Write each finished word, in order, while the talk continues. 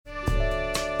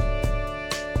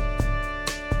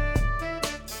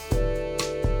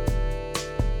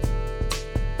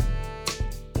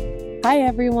Hi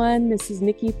everyone, this is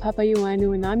Nikki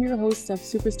Papayuanu and I'm your host of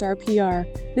Superstar PR.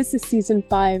 This is season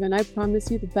 5 and I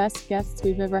promise you the best guests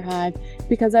we've ever had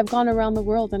because I've gone around the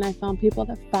world and I found people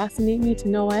that fascinate me to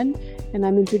no end and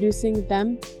I'm introducing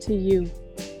them to you.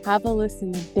 Have a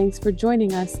listen and thanks for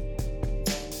joining us.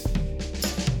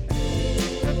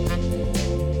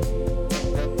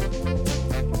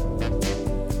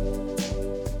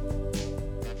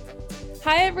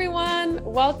 Hi everyone,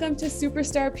 welcome to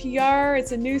Superstar PR.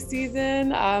 It's a new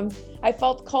season. I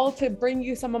felt called to bring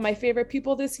you some of my favorite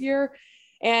people this year,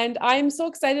 and I'm so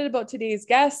excited about today's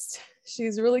guest.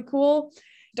 She's really cool.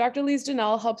 Dr. Lise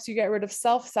Janelle helps you get rid of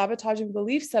self-sabotaging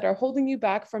beliefs that are holding you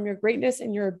back from your greatness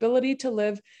and your ability to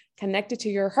live connected to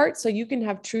your heart so you can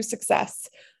have true success.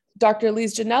 Dr.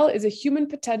 Lise Janelle is a human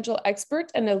potential expert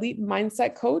and elite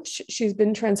mindset coach. She's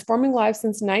been transforming lives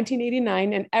since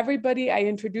 1989, and everybody I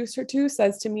introduce her to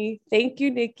says to me, "Thank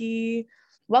you, Nikki."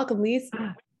 Welcome, Lise.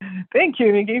 Thank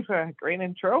you, Nikki, for a great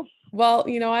intro. Well,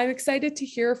 I'm excited to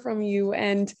hear from you.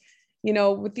 And,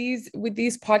 with these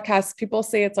podcasts, people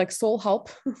say it's like soul help.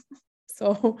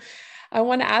 So I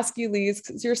want to ask you, Lise,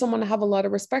 because you're someone I have a lot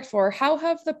of respect for. How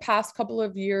have the past couple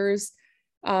of years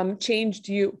changed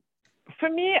you? For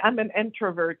me, I'm an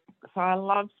introvert, so I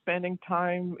love spending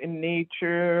time in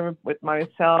nature with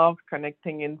myself,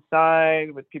 connecting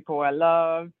inside with people I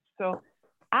love. So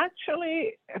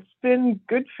actually, it's been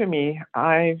good for me.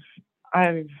 I've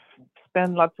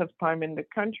spent lots of time in the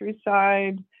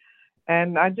countryside,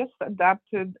 and I just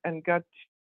adapted and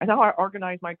now I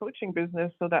organize my coaching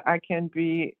business so that I can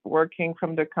be working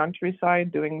from the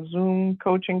countryside, doing Zoom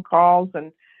coaching calls,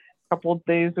 and couple of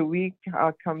days a week,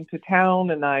 I'll come to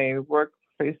town and I work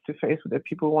face to face with the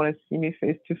people who want to see me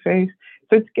face to face.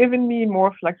 So it's given me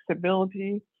more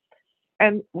flexibility.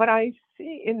 And what I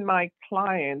see in my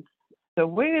clients, the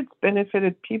way it's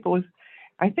benefited people is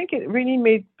I think it really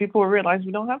made people realize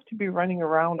we don't have to be running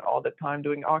around all the time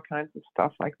doing all kinds of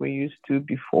stuff like we used to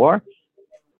before.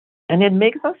 And it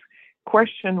makes us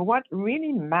question what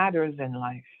really matters in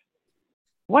life.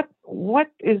 What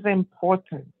is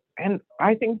important? And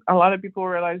I think a lot of people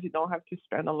realize you don't have to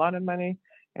spend a lot of money.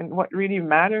 And what really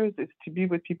matters is to be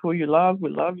with people you love, who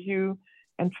love you,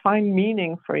 and find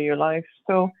meaning for your life.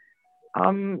 So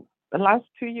the last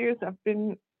 2 years have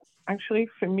been actually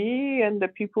for me and the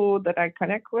people that I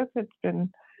connect with, it's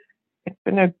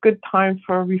been a good time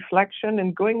for reflection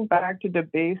and going back to the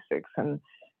basics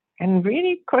and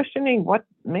really questioning what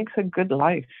makes a good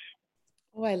life.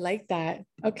 Oh, I like that.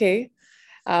 Okay.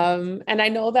 And I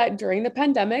know that during the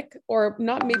pandemic, or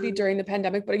not maybe during the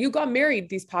pandemic, but you got married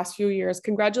these past few years.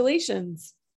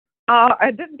 Congratulations.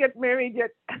 I didn't get married yet.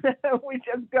 We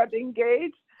just got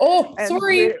engaged. Oh,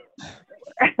 sorry.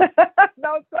 No,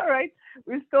 it's all right.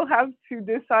 We still have to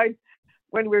decide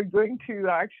when we're going to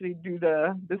actually do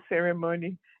the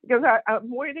ceremony because I'm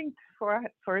waiting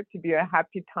for it to be a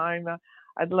happy time.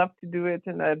 I'd love to do it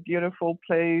in a beautiful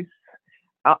place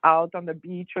out on the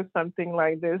beach or something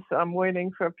like this. I'm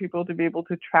waiting for people to be able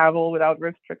to travel without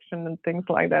restriction and things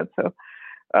like that. So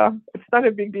it's not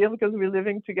a big deal because we're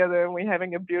living together and we're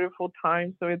having a beautiful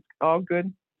time. So it's all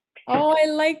good. Oh, I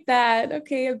like that.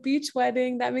 Okay, a beach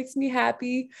wedding. That makes me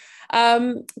happy.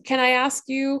 Can I ask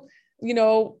you,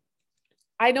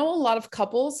 I know a lot of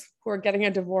couples who are getting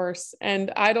a divorce, and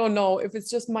I don't know if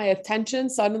it's just my attention.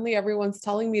 Suddenly everyone's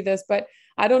telling me this, but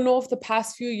I don't know if the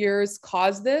past few years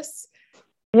caused this.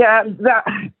 Yeah,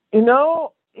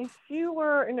 if you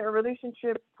were in a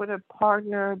relationship with a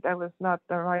partner that was not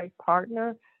the right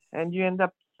partner and you end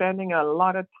up spending a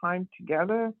lot of time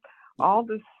together, all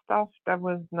the stuff that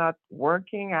was not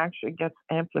working actually gets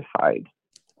amplified.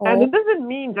 Oh. And it doesn't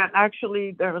mean that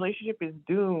actually the relationship is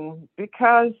doomed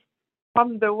because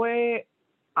from the way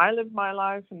I live my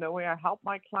life and the way I help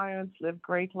my clients live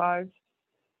great lives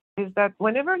is that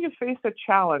whenever you face a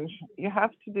challenge, you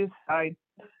have to decide.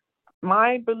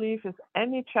 My belief is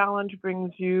any challenge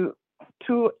brings you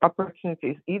two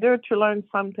opportunities, either to learn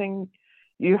something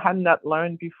you had not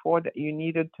learned before that you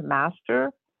needed to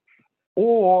master,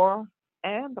 or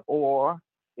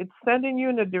it's sending you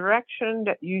in a direction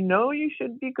that you know you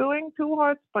should be going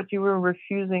towards, but you were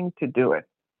refusing to do it.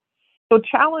 So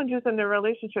challenges in the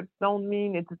relationship don't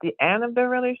mean it's the end of the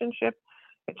relationship.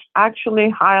 It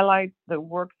actually highlights the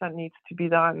work that needs to be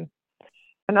done.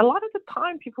 And a lot of the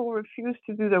time, people refuse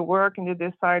to do the work and they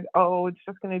decide, oh, it's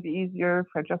just going to be easier if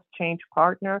I just change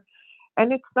partner.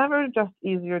 And it's never just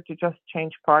easier to just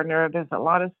change partner. There's a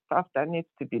lot of stuff that needs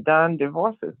to be done.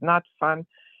 Divorce is not fun.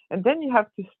 And then you have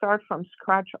to start from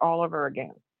scratch all over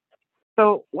again.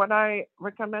 So what I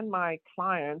recommend my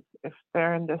clients, if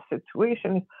they're in this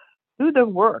situation, do the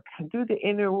work, do the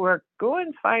inner work, go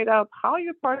and find out how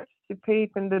you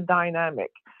participate in the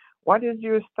dynamic. What is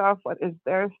your stuff? What is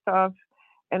their stuff?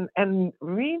 And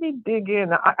really dig in.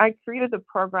 I created a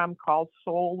program called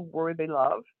Soul Worthy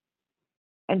Love.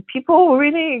 And people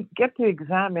really get to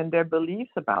examine their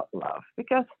beliefs about love,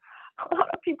 because a lot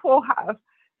of people have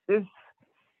this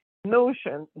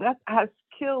notion that has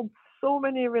killed so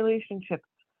many relationships,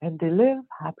 and they live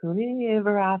happily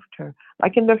ever after,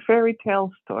 like in the fairy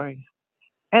tale stories.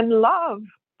 And love,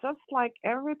 just like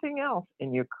everything else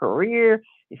in your career,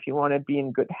 if you want to be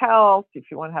in good health, if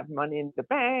you want to have money in the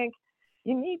bank,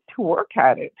 you need to work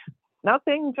at it.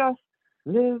 Nothing just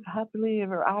live happily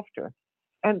ever after.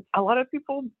 And a lot of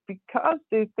people, because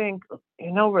they think,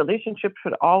 relationships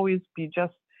should always be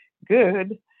just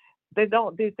good,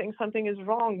 they think something is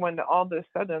wrong when all of a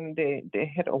sudden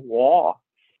they hit a wall.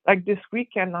 Like this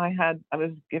weekend I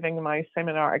was giving my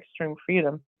seminar, Extreme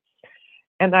Freedom,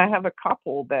 and I have a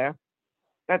couple there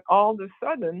that all of a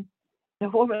sudden the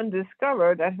woman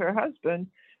discovered that her husband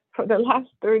for the last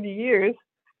 30 years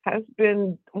has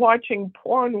been watching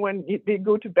porn. When they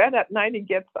go to bed at night, he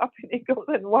gets up and he goes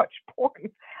and watch porn.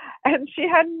 And she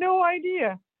had no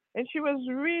idea. And she was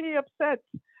really upset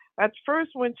at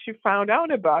first when she found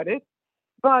out about it.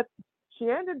 But she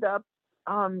ended up,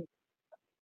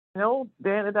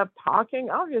 they ended up talking.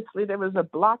 Obviously, there was a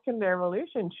block in their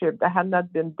relationship that had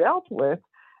not been dealt with.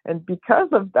 And because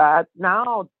of that,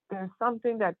 now there's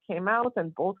something that came out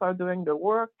and both are doing the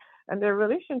work and their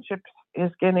relationship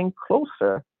is getting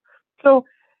closer. So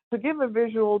to give a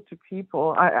visual to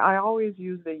people, I always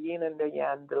use the yin and the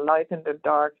yang, the light and the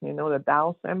dark, the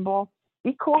Tao symbol.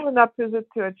 Equal and opposite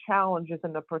to a challenge is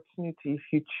an opportunity if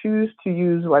you choose to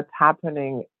use what's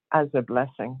happening as a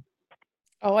blessing.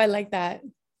 Oh, I like that.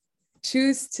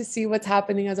 Choose to see what's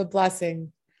happening as a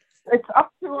blessing. It's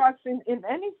up to us in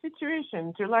any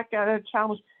situation to look at a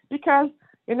challenge, because,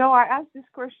 I ask this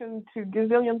question to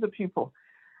gazillions of people.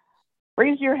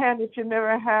 Raise your hand if you've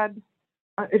never had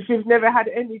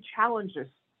any challenges.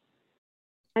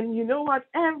 And you know what?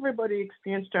 Everybody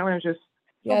experienced challenges.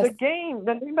 Yes. So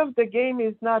the name of the game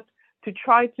is not to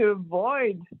try to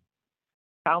avoid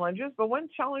challenges, but when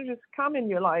challenges come in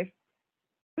your life,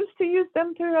 just to use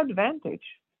them to your advantage.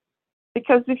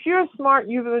 Because if you're a smart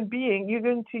human being, you're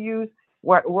going to use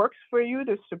what works for you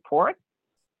to support,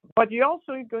 but you're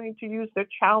also going to use the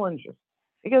challenges.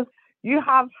 Because you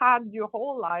have had your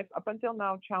whole life up until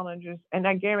now challenges, and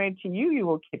I guarantee you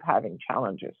will keep having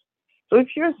challenges. So if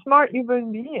you're a smart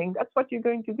human being, that's what you're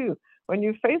going to do. When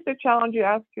you face a challenge, you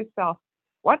ask yourself,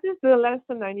 what is the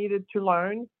lesson I needed to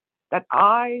learn that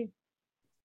I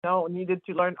needed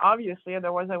to learn? Obviously,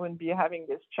 otherwise I wouldn't be having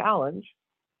this challenge.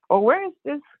 Or where is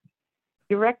this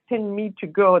directing me to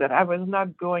go that I was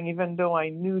not going, even though I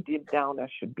knew deep down I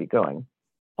should be going?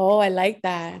 Oh, I like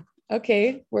that.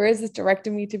 Okay, where is this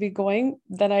directing me to be going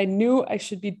that I knew I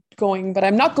should be going, but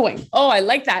I'm not going? Oh, I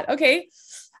like that. Okay.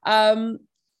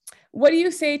 What do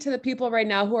you say to the people right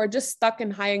now who are just stuck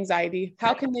in high anxiety?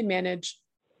 How can they manage?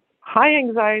 High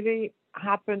anxiety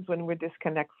happens when we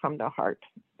disconnect from the heart.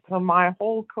 So my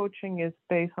whole coaching is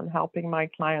based on helping my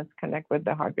clients connect with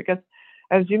the heart, because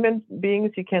as human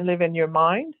beings, you can live in your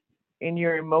mind, in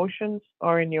your emotions,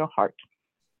 or in your heart.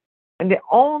 And the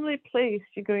only place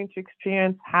you're going to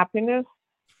experience happiness,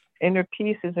 inner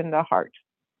peace, is in the heart.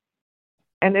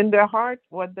 And in the heart,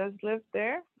 what does live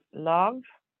there? Love,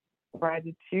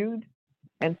 gratitude,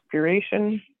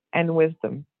 inspiration, and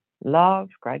wisdom. Love,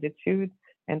 gratitude,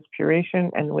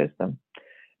 inspiration, and wisdom.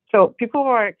 So people who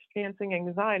are experiencing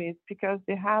anxiety, it's because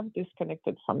they have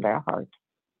disconnected from their heart.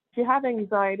 If you have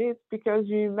anxiety, it's because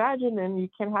you imagine and you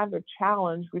can have a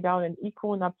challenge without an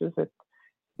equal and opposite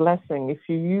blessing if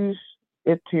you use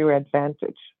it to your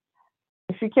advantage.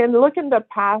 If you can look in the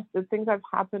past, the things that have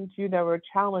happened to you that were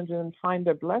challenging, and find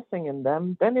a blessing in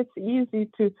them, then it's easy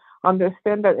to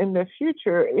understand that in the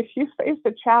future, if you face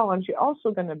a challenge, you're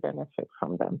also going to benefit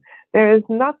from them. There is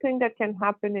nothing that can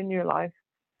happen in your life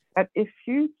that if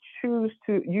you choose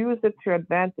to use it to your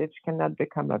advantage cannot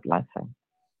become a blessing.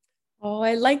 Oh,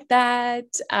 I like that.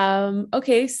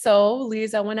 Okay, so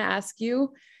Lise, I want to ask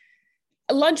you,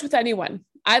 lunch with anyone.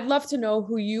 I'd love to know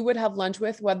who you would have lunch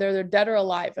with, whether they're dead or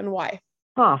alive, and why.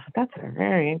 That's a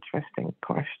very interesting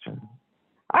question.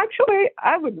 Actually,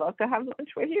 I would love to have lunch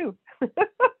with you.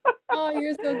 Oh,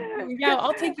 you're so cute. Yeah,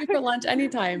 I'll take you for lunch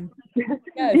anytime.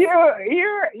 Yes.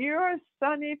 You're a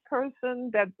sunny person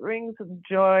that brings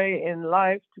joy in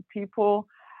life to people.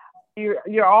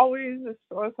 You're always a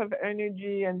source of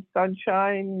energy and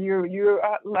sunshine. You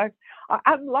are like,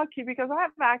 I'm lucky because I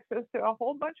have access to a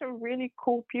whole bunch of really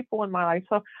cool people in my life.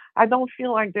 So I don't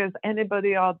feel like there's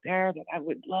anybody out there that I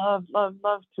would love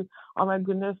to. Oh my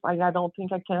goodness, like I don't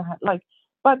think I can like.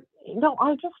 But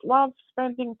I just love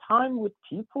spending time with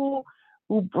people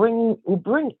who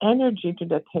bring energy to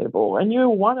the table, and you're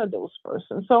one of those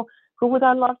persons. So who would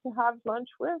I love to have lunch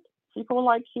with? People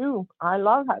like you. I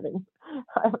love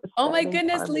Oh my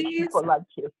goodness, time with Lise. people like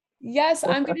you. Yes,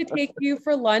 I'm going to take you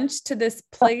for lunch to this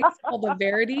place called the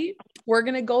Verity. We're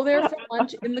going to go there for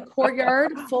lunch in the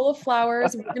courtyard full of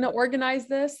flowers. We're going to organize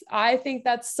this. I think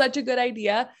that's such a good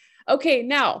idea. Okay,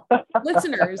 now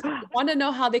listeners want to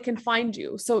know how they can find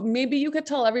you. So maybe you could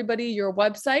tell everybody your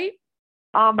website.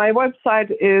 My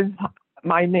website is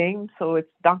my name, so it's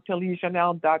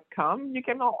drlisejanelle.com. You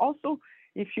can also,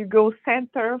 if you go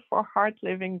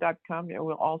centerforheartliving.com, you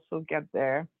will also get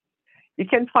there. You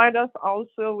can find us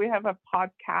also, we have a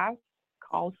podcast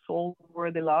called Soul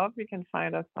Worthy Love. You can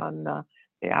find us on the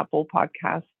Apple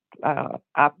Podcast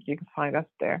app. You can find us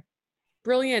there.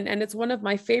 Brilliant. And it's one of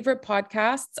my favorite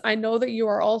podcasts. I know that you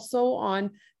are also on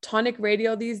Tonic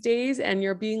Radio these days and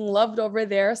you're being loved over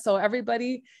there. So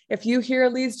everybody, if you hear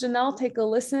Lise Janelle, take a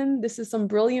listen. This is some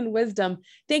brilliant wisdom.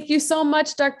 Thank you so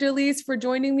much, Dr. Lise, for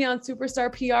joining me on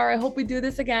Superstar PR. I hope we do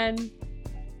this again.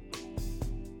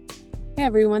 Hey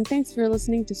everyone, thanks for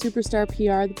listening to Superstar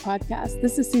PR, the podcast.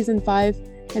 This is season 5,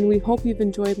 and we hope you've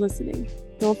enjoyed listening.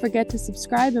 Don't forget to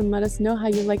subscribe and let us know how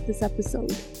you like this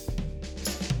episode.